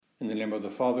In the name of the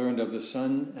Father, and of the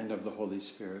Son, and of the Holy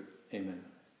Spirit. Amen.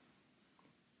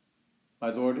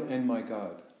 My Lord and my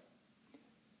God,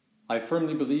 I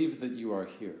firmly believe that you are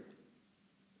here,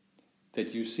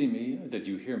 that you see me, that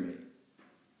you hear me.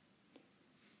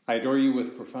 I adore you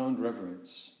with profound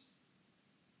reverence.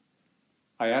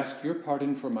 I ask your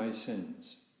pardon for my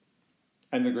sins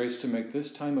and the grace to make this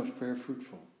time of prayer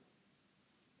fruitful.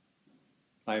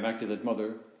 My Immaculate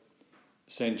Mother,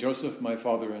 Saint Joseph, my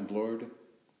Father and Lord,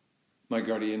 my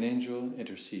guardian angel,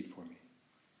 intercede for me.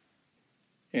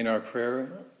 In our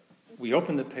prayer, we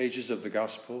open the pages of the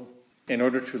Gospel in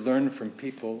order to learn from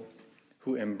people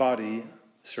who embody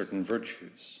certain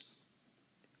virtues,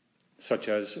 such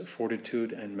as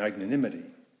fortitude and magnanimity.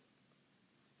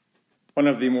 One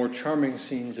of the more charming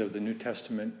scenes of the New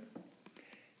Testament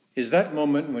is that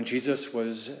moment when Jesus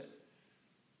was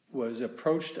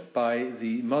approached by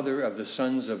the mother of the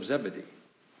sons of Zebedee.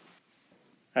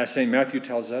 As St. Matthew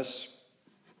tells us,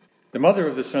 the mother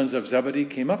of the sons of Zebedee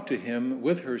came up to him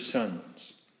with her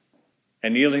sons,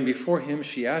 and kneeling before him,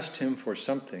 she asked him for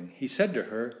something. He said to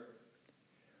her,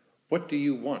 "What do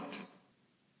you want?"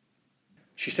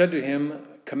 She said to him,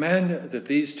 "Command that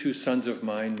these 2 sons of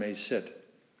mine may sit,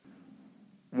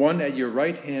 one at your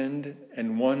right hand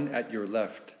and one at your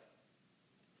left,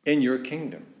 in your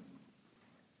kingdom."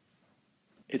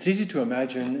 It's easy to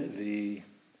imagine the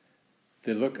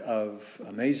look of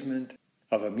amazement,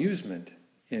 of amusement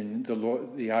in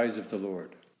the eyes of the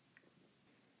Lord.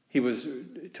 He was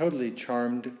totally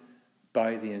charmed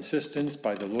by the insistence,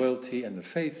 by the loyalty and the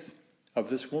faith of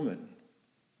this woman.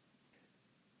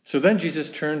 So then Jesus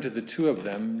turned to the 2 of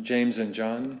them, James and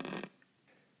John,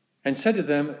 and said to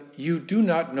them, "You do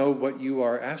not know what you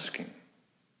are asking.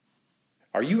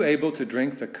 Are you able to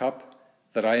drink the cup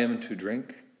that I am to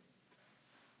drink?"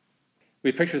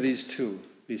 We picture these two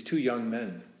young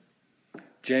men.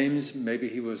 James, maybe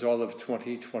he was all of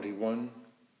 20, 21,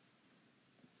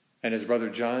 and his brother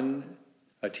John,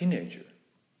 a teenager.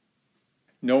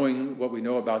 Knowing what we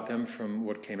know about them from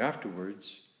what came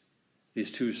afterwards,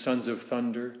 these 2 sons of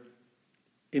thunder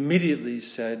immediately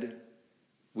said,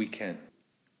 "We can,"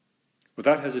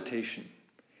 without hesitation.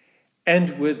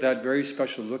 And with that very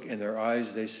special look in their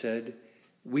eyes, they said,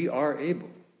 "We are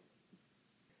able."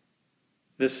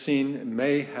 This scene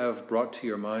may have brought to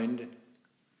your mind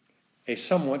a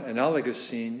somewhat analogous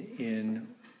scene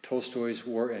in Tolstoy's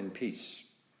War and Peace,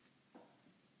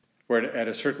 where at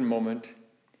a certain moment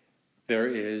there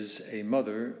is a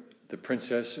mother, the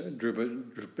Princess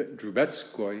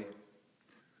Drubetskoy,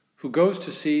 who goes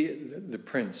to see the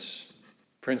Prince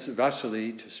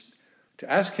Vasily, to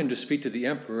ask him to speak to the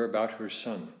emperor about her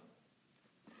son.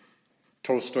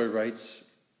 Tolstoy writes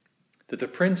that the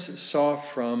prince saw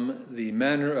from the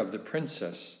manner of the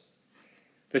princess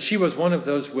that she was one of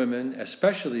those women,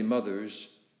 especially mothers,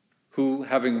 who,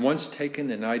 having once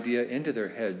taken an idea into their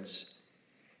heads,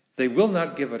 they will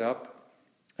not give it up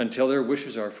until their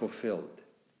wishes are fulfilled.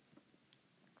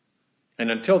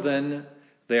 And until then,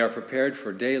 they are prepared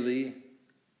for daily,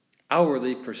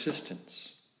 hourly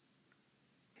persistence,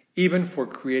 even for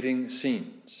creating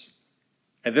scenes.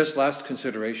 And this last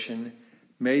consideration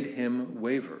made him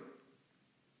waver.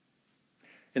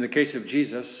 In the case of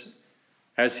Jesus,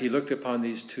 as he looked upon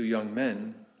these 2 young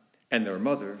men and their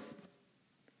mother,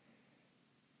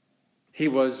 he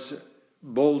was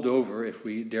bowled over, if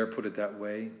we dare put it that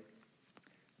way,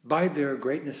 by their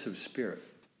greatness of spirit,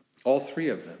 all 3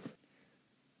 of them.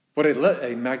 What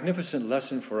a magnificent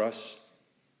lesson for us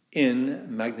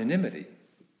in magnanimity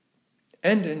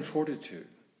and in fortitude.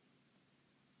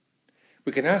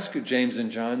 We can ask James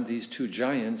and John, these 2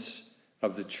 giants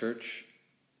of the church,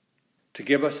 to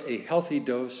give us a healthy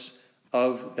dose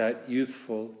of that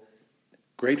youthful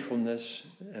gratefulness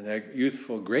and that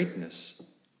youthful greatness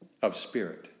of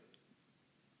spirit.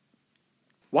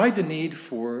 Why the need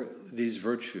for these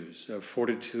virtues of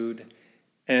fortitude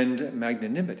and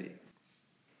magnanimity?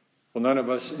 Well, none of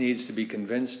us needs to be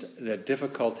convinced that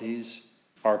difficulties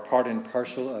are part and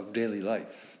parcel of daily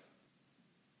life.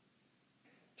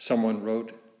 Someone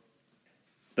wrote,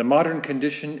 "The modern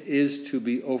condition is to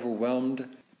be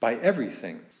overwhelmed by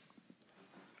everything.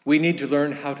 We need to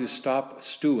learn how to stop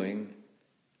stewing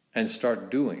and start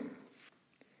doing."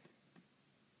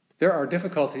 There are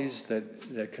difficulties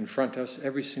that confront us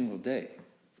every single day.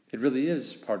 It really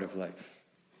is part of life.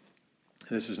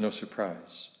 This is no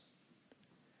surprise.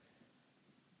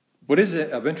 What is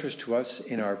of interest to us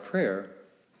in our prayer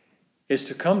is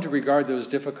to come to regard those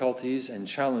difficulties and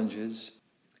challenges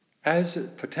as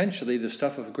potentially the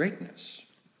stuff of greatness,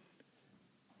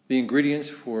 the ingredients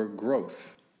for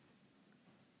growth,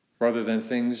 rather than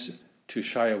things to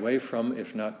shy away from,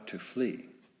 if not to flee.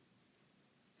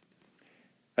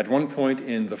 At one point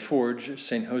in The Forge,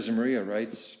 St. Josemaria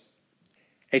writes,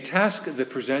 "A task that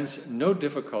presents no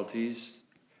difficulties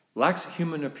lacks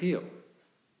human appeal,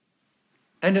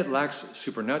 and it lacks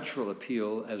supernatural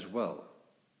appeal as well.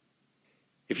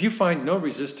 If you find no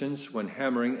resistance when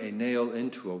hammering a nail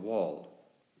into a wall,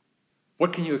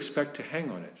 what can you expect to hang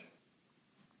on it?"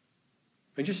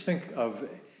 And just think of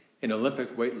an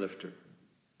Olympic weightlifter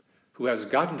who has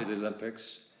gotten to the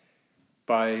Olympics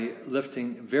by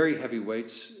lifting very heavy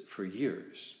weights for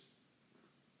years.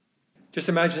 Just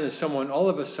imagine that someone all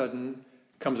of a sudden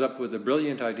comes up with a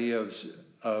brilliant idea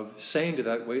of saying to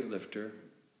that weightlifter,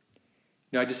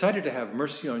 "Now, I decided to have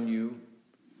mercy on you,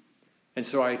 and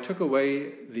so I took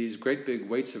away these great big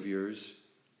weights of yours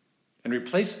and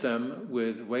replaced them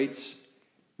with weights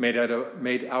made out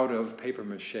of paper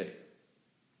mache.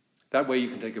 That way you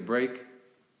can take a break,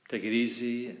 take it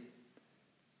easy,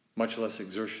 much less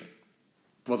exertion."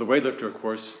 Well, the weightlifter, of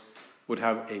course, would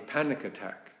have a panic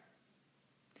attack,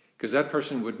 because that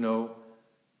person would know,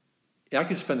 I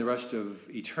could spend the rest of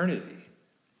eternity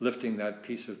lifting that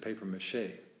piece of paper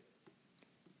mache,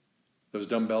 those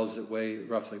dumbbells that weigh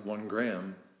roughly 1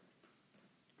 gram,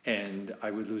 and I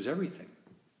would lose everything.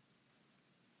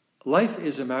 Life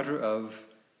is a matter of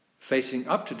facing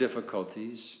up to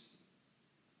difficulties,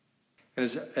 and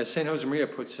as St. Josemaria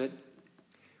puts it,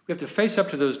 we have to face up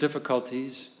to those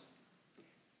difficulties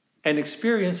and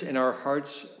experience in our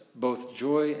hearts both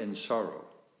joy and sorrow.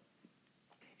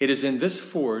 It is in this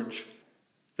forge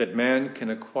that man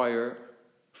can acquire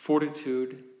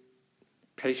fortitude,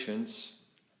 patience,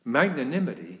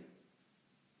 magnanimity,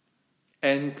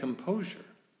 and composure.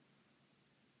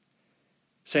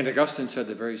 St. Augustine said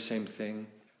the very same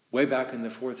thing way back in the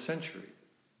 4th century.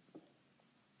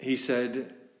 He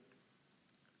said,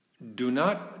 "Do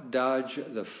not dodge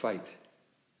the fight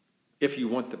if you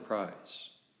want the prize."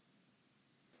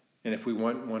 And if we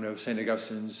want one of St.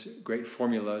 Augustine's great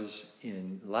formulas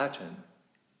in Latin,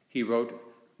 he wrote,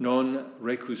 "Non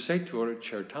recusetur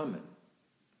certamen."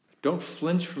 Don't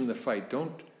flinch from the fight.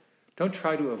 Don't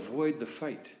try to avoid the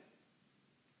fight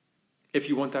if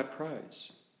you want that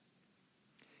prize.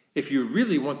 If you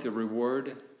really want the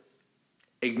reward,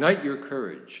 ignite your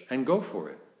courage and go for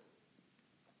it.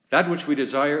 That which we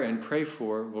desire and pray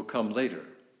for will come later.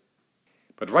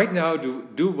 But right now,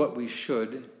 do what we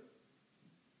should,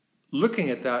 looking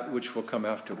at that which will come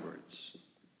afterwards,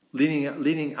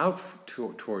 leaning out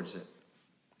towards it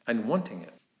and wanting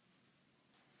it.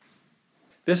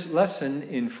 This lesson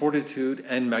in fortitude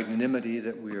and magnanimity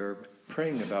that we are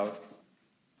praying about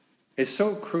is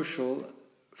so crucial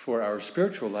for our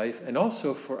spiritual life and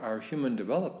also for our human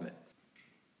development.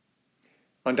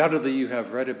 Undoubtedly, you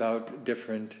have read about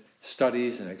different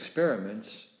studies and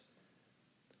experiments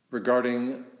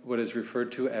regarding what is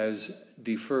referred to as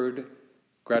deferred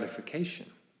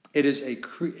gratification. It is a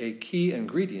key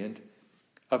ingredient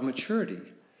of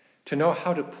maturity, to know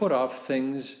how to put off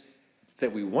things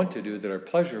that we want to do that are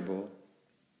pleasurable,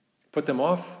 put them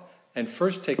off, and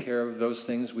first take care of those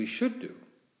things we should do.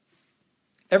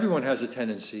 Everyone has a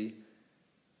tendency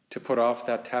to put off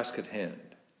that task at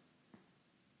hand.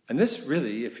 And this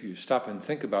really, if you stop and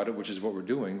think about it, which is what we're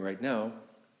doing right now,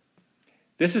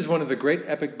 this is one of the great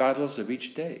epic battles of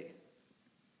each day.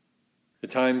 The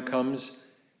time comes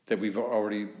that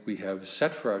we have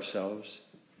set for ourselves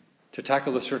to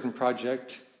tackle a certain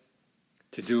project,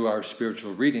 to do our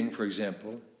spiritual reading, for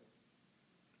example.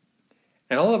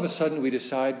 And all of a sudden we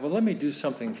decide, well, let me do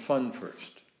something fun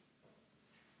first.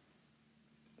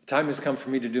 The time has come for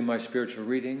me to do my spiritual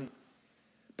reading,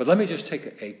 but let me just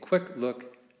take a quick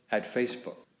look at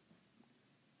Facebook.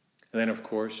 And then, of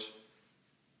course,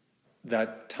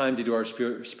 that time to do our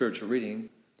spiritual reading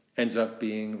ends up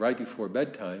being right before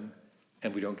bedtime,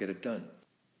 and we don't get it done.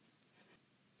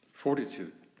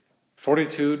 Fortitude,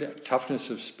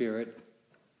 toughness of spirit,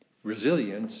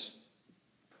 resilience,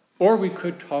 or we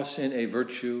could toss in a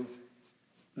virtue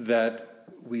that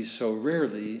we so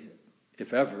rarely,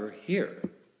 if ever, hear,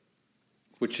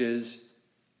 which is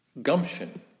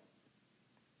gumption.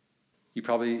 You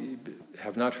probably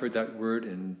have not heard that word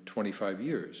in 25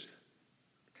 years.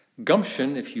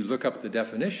 Gumption, if you look up the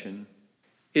definition,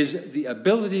 is the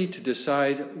ability to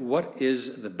decide what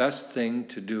is the best thing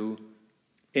to do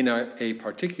in a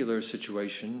particular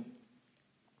situation,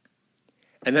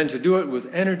 and then to do it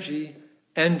with energy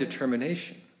and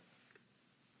determination.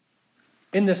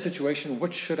 In this situation,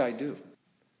 what should I do?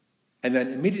 And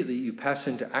then immediately you pass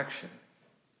into action.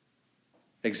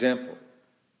 Example,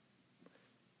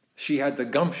 she had the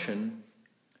gumption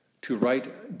to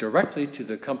write directly to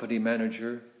the company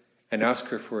manager and ask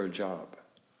her for a job.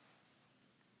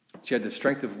 She had the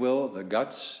strength of will, the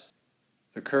guts,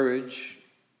 the courage,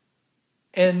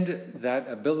 and that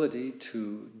ability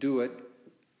to do it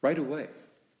right away.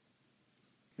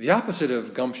 The opposite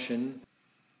of gumption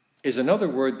is another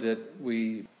word that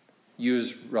we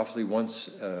use roughly once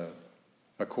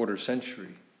a quarter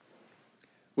century,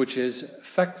 which is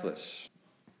feckless.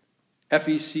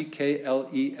 Feckless.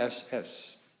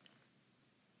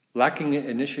 Lacking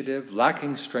initiative,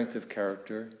 lacking strength of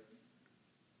character,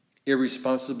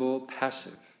 irresponsible,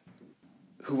 passive.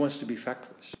 Who wants to be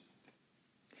feckless?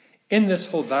 In this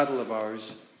whole battle of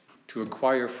ours to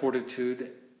acquire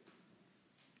fortitude,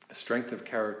 strength of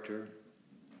character,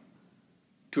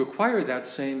 to acquire that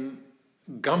same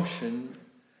gumption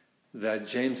that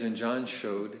James and John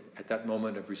showed at that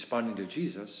moment of responding to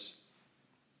Jesus,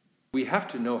 we have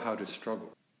to know how to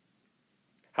struggle,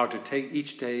 how to take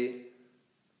each day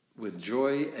with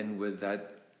joy and with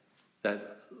that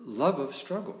love of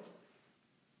struggle.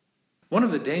 One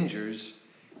of the dangers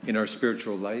in our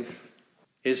spiritual life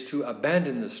is to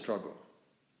abandon the struggle.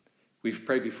 We've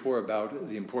prayed before about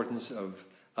the importance of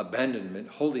abandonment,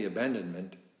 holy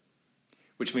abandonment,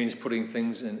 which means putting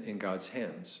things in God's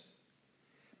hands.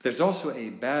 There's also a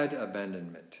bad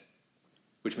abandonment,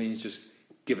 which means just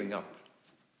giving up.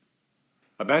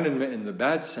 Abandonment in the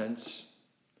bad sense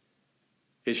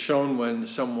is shown when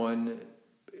someone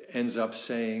ends up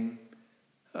saying,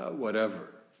 whatever,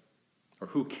 or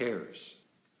who cares,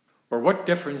 or what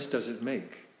difference does it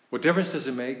make? What difference does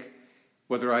it make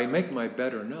whether I make my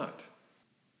bed or not?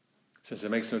 Since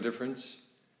it makes no difference,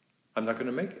 I'm not going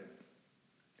to make it.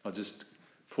 I'll just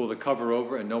pull the cover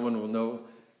over and no one will know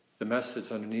the mess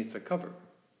that's underneath the cover.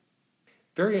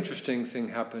 Very interesting thing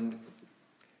happened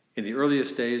in the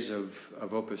earliest days of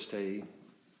Opus Dei,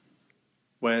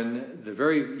 when the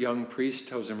very young priest,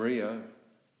 Josemaria,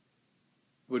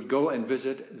 would go and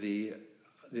visit the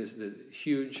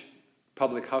huge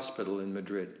public hospital in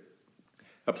Madrid,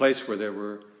 a place where there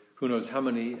were who knows how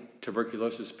many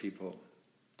tuberculosis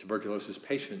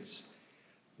patients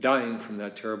dying from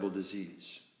that terrible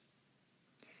disease.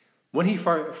 When he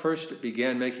first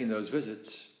began making those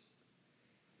visits,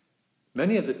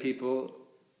 many of the people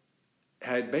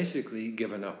had basically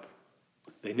given up.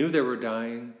 They knew they were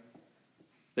dying.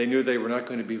 They knew they were not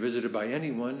going to be visited by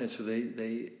anyone, and so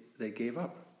they gave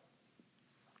up.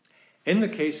 In the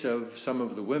case of some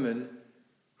of the women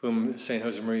whom St.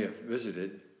 Josemaria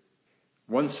visited,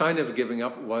 one sign of giving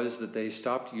up was that they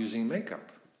stopped using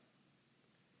makeup.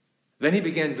 Then he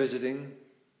began visiting,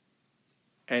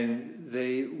 and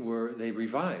they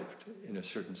revived in a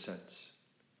certain sense.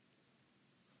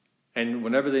 And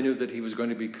whenever they knew that he was going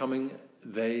to be coming,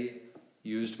 they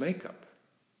used makeup.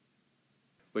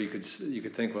 Well, you could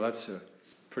think, well, that's a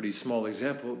pretty small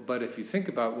example, but if you think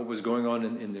about what was going on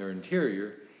in their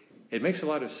interior, it makes a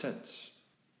lot of sense.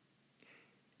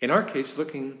 In our case,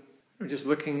 looking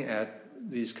at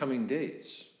these coming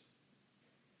days,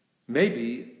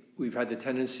 maybe we've had the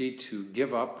tendency to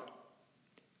give up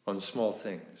on small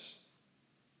things,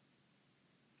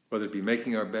 whether it be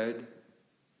making our bed,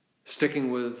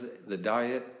 sticking with the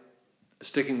diet,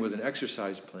 sticking with an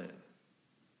exercise plan.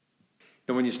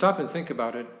 And when you stop and think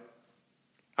about it,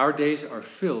 our days are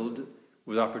filled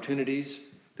with opportunities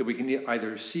that we can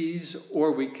either seize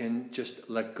or we can just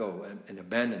let go and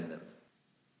abandon them.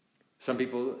 Some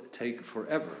people take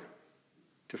forever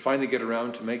to finally get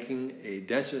around to making a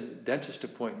dentist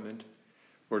appointment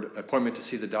or appointment to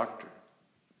see the doctor.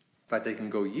 In fact, they can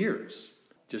go years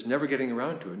just never getting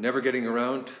around to it, never getting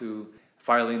around to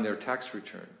filing their tax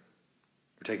return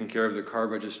or taking care of their car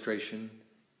registration,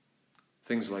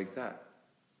 things like that.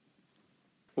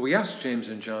 Well, we asked James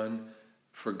and John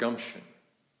for gumption.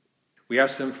 We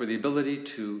asked them for the ability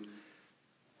to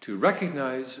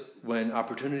recognize when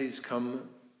opportunities come,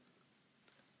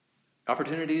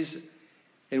 opportunities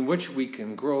in which we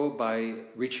can grow by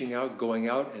reaching out, going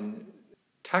out, and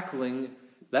tackling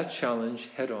that challenge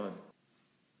head on.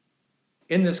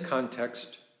 In this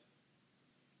context,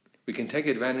 we can take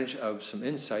advantage of some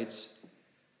insights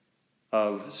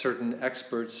of certain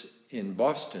experts in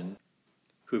Boston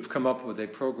who've come up with a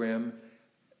program.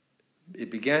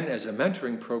 It began as a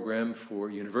mentoring program for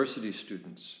university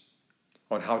students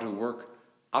on how to work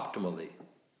optimally.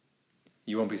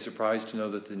 You won't be surprised to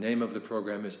know that the name of the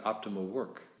program is Optimal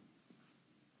Work.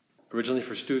 Originally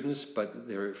for students, but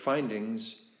their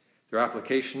findings, their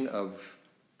application of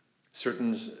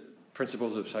certain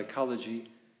principles of psychology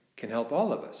can help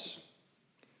all of us.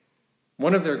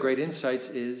 One of their great insights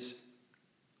is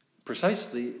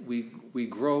precisely we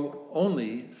grow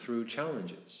only through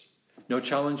challenges. No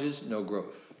challenges, no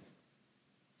growth.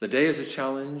 The day is a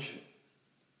challenge.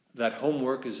 That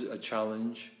homework is a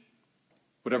challenge.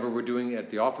 Whatever we're doing at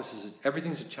the office,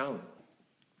 everything's a challenge.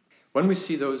 When we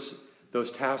see those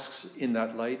those tasks in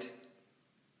that light,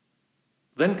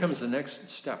 then comes the next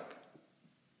step.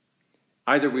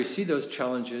 Either we see those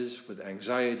challenges with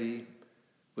anxiety,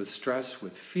 with stress,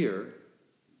 with fear,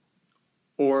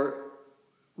 or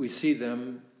we see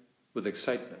them with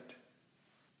excitement.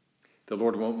 The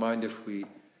Lord won't mind if we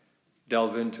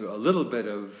delve into a little bit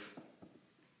of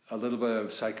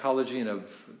psychology and of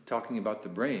talking about the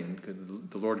brain, because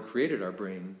the Lord created our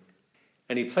brain.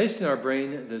 And he placed in our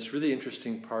brain this really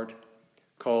interesting part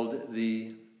called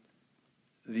the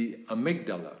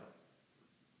amygdala.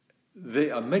 The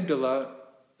amygdala,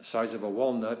 the size of a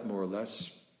walnut, more or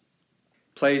less,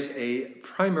 plays a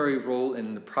primary role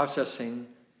in the processing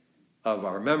of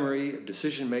our memory, of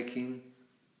decision-making,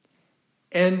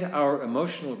 and our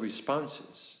emotional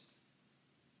responses,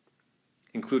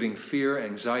 including fear,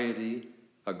 anxiety,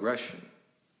 aggression.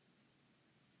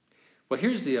 Well,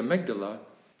 here's the amygdala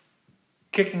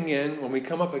kicking in when we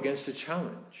come up against a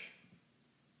challenge.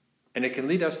 And it can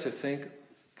lead us to think,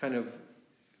 kind of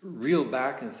reel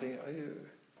back and think,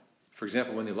 for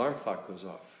example, when the alarm clock goes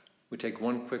off, we take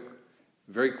one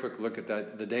very quick look at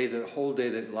that, the whole day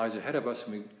that lies ahead of us,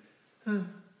 and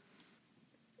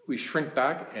we shrink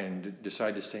back and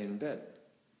decide to stay in bed.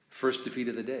 First defeat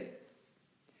of the day.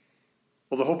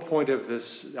 Well, the whole point of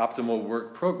this optimal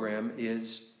work program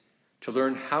is to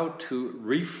learn how to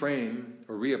reframe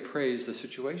or reappraise the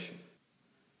situation.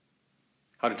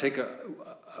 How to take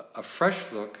a fresh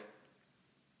look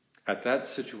at that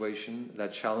situation,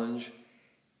 that challenge,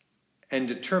 and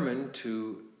determine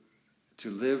to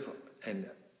live and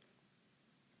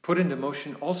put into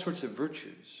motion all sorts of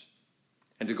virtues,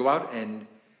 and to go out and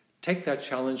take that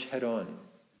challenge head on.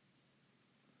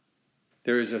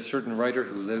 There is a certain writer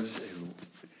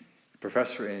a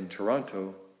professor in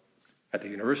Toronto, at the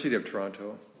University of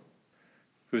Toronto,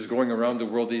 who's going around the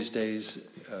world these days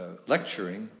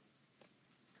lecturing,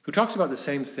 who talks about the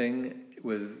same thing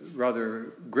with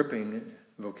rather gripping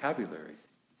vocabulary.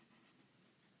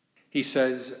 He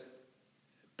says,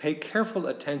 pay careful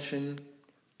attention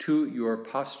to your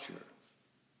posture.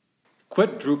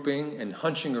 Quit drooping and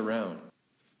hunching around.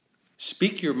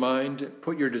 Speak your mind,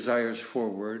 put your desires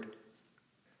forward.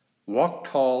 Walk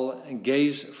tall and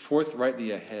gaze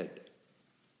forthrightly ahead.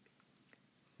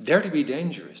 Dare to be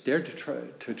dangerous. Dare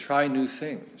to try new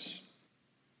things.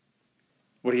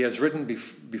 What he has written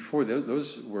before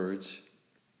those words,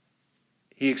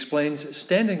 he explains,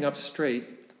 standing up straight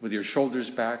with your shoulders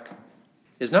back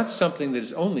is not something that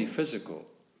is only physical,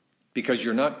 because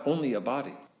you're not only a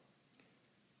body.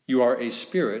 You are a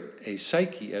spirit, a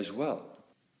psyche as well.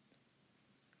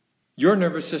 Your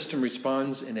nervous system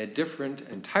responds in a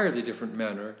entirely different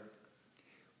manner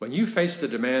when you face the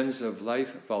demands of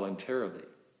life voluntarily,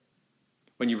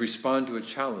 when you respond to a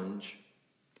challenge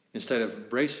instead of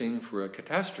bracing for a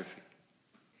catastrophe.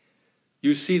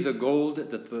 You see the gold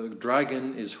that the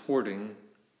dragon is hoarding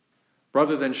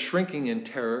rather than shrinking in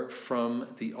terror from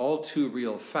the all too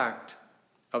real fact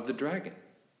of the dragon.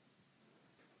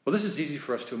 Well, this is easy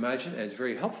for us to imagine, and it's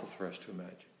very helpful for us to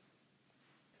imagine.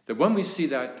 That when we see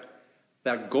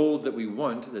that gold that we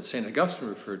want, that St. Augustine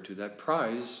referred to, that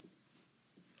prize,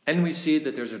 and we see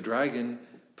that there's a dragon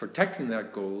protecting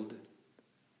that gold,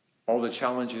 all the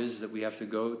challenges that we have to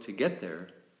go to get there,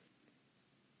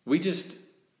 we just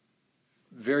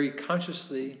very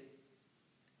consciously,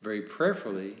 very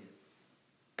prayerfully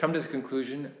come to the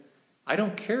conclusion, I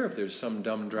don't care if there's some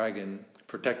dumb dragon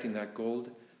protecting that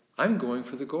gold, I'm going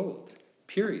for the gold,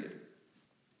 period.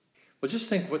 Well, just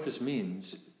think what this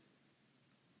means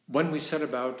when we set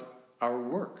about our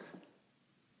work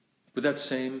with the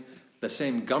same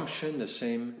gumption, the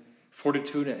same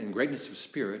fortitude and greatness of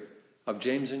spirit of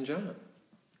James and John.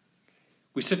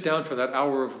 We sit down for that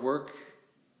hour of work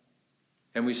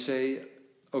and we say,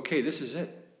 okay, this is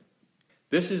it.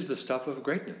 This is the stuff of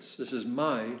greatness. This is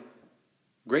my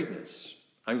greatness.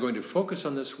 I'm going to focus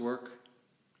on this work.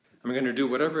 I'm going to do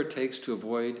whatever it takes to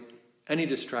avoid any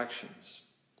distractions.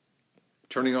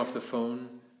 Turning off the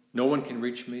phone, no one can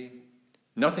reach me,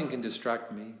 nothing can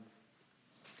distract me.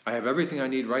 I have everything I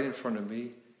need right in front of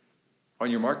me. On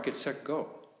your mark, get set, go.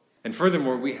 And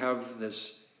furthermore, we have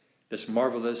this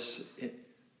marvelous,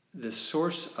 this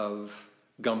source of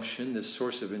gumption, this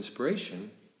source of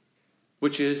inspiration,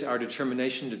 which is our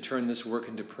determination to turn this work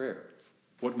into prayer.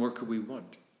 What more could we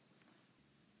want?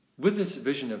 With this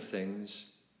vision of things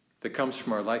that comes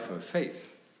from our life of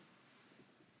faith,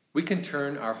 we can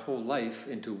turn our whole life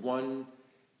into one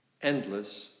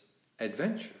endless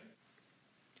adventure.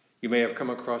 You may have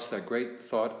come across that great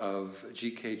thought of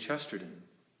G.K. Chesterton,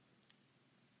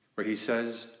 where he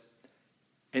says,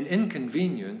 an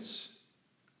inconvenience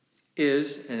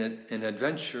is an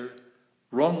adventure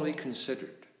wrongly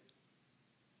considered.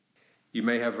 You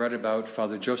may have read about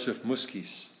Father Joseph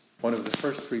Muskis, one of the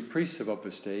first 3 priests of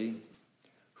Opus Dei,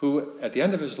 who, at the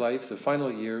end of his life, the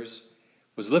final years,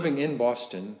 was living in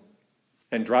Boston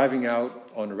and driving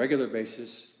out on a regular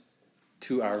basis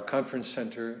to our conference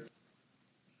center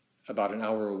about an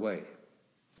hour away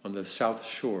on the South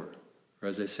Shore, or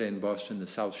as they say in Boston, the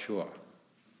South Shore.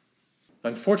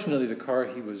 Unfortunately, the car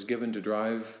he was given to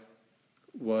drive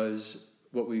was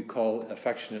what we call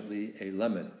affectionately a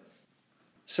lemon,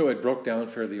 so it broke down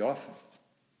fairly often.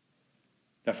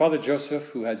 Now, Father Joseph,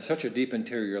 who had such a deep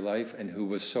interior life and who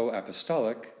was so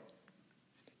apostolic,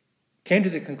 came to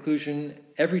the conclusion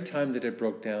every time that it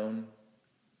broke down,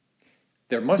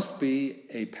 there must be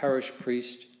a parish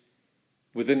priest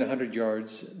within 100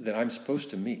 yards that I'm supposed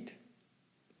to meet.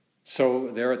 So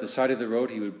there at the side of the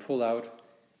road, he would pull out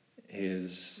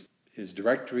his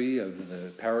directory of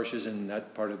the parishes in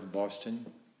that part of Boston,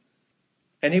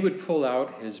 and he would pull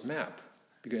out his map.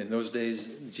 Because in those days,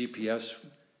 GPS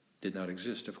did not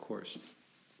exist, of course.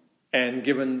 And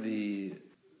given the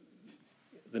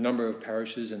number of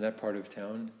parishes in that part of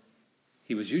town,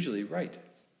 he was usually right.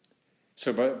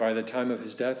 So by the time of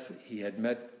his death, he had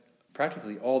met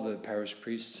practically all the parish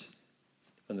priests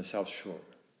on the South Shore.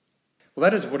 Well,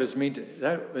 that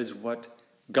is what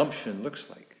gumption looks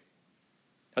like.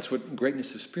 That's what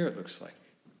greatness of spirit looks like.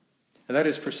 And that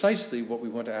is precisely what we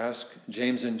want to ask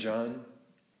James and John,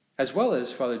 as well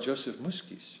as Father Joseph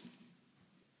Muskis.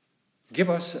 Give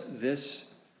us this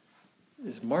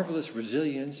marvelous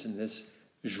resilience and this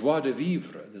joie de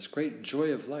vivre, this great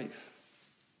joy of life.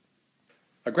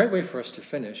 A great way for us to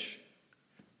finish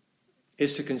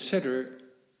is to consider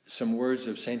some words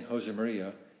of St.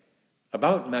 Josemaria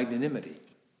about magnanimity.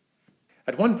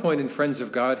 At one point in Friends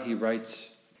of God, he writes,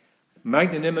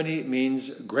 "Magnanimity means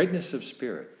greatness of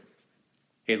spirit,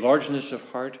 a largeness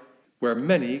of heart where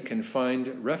many can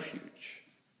find refuge.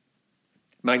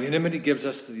 Magnanimity gives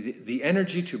us the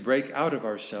energy to break out of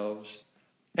ourselves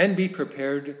and be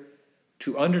prepared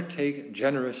to undertake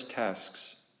generous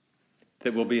tasks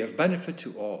that will be of benefit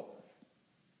to all.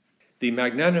 The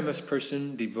magnanimous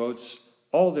person devotes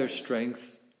all their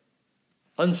strength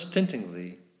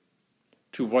unstintingly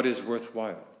to what is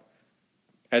worthwhile.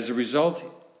 As a result,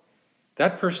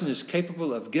 that person is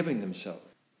capable of giving themselves.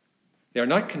 They are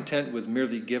not content with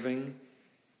merely giving.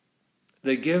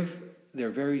 They give their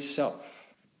very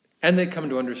self. And they come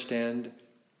to understand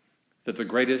that the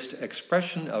greatest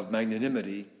expression of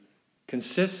magnanimity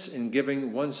consists in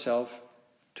giving oneself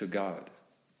to God."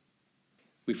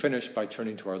 We finish by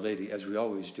turning to Our Lady, as we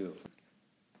always do.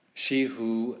 She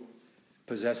who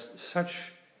possessed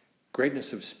such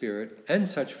greatness of spirit and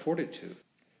such fortitude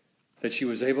that she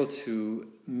was able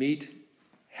to meet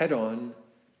head-on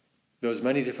those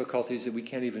many difficulties that we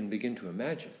can't even begin to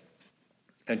imagine,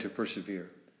 and to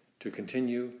persevere, to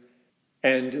continue,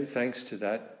 and thanks to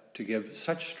that, to give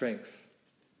such strength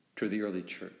to the early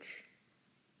church.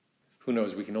 Who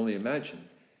knows, we can only imagine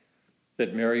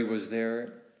that Mary was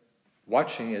there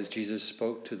watching as Jesus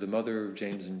spoke to the mother of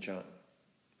James and John.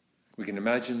 We can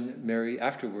imagine Mary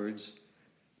afterwards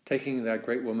taking that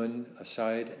great woman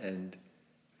aside and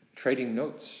trading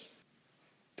notes,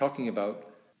 talking about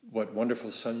what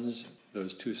wonderful sons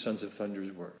those 2 sons of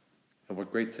thunders were, and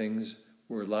what great things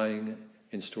were lying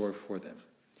in store for them.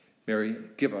 Mary,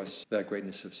 give us that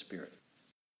greatness of spirit.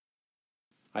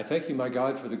 I thank you, my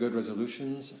God, for the good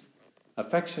resolutions,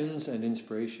 affections, and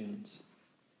inspirations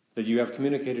that you have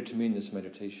communicated to me in this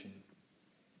meditation.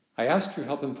 I ask your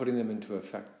help in putting them into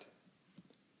effect.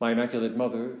 My Immaculate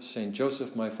Mother, Saint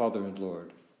Joseph, my Father and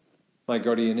Lord, my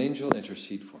guardian angel,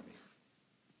 intercede for me.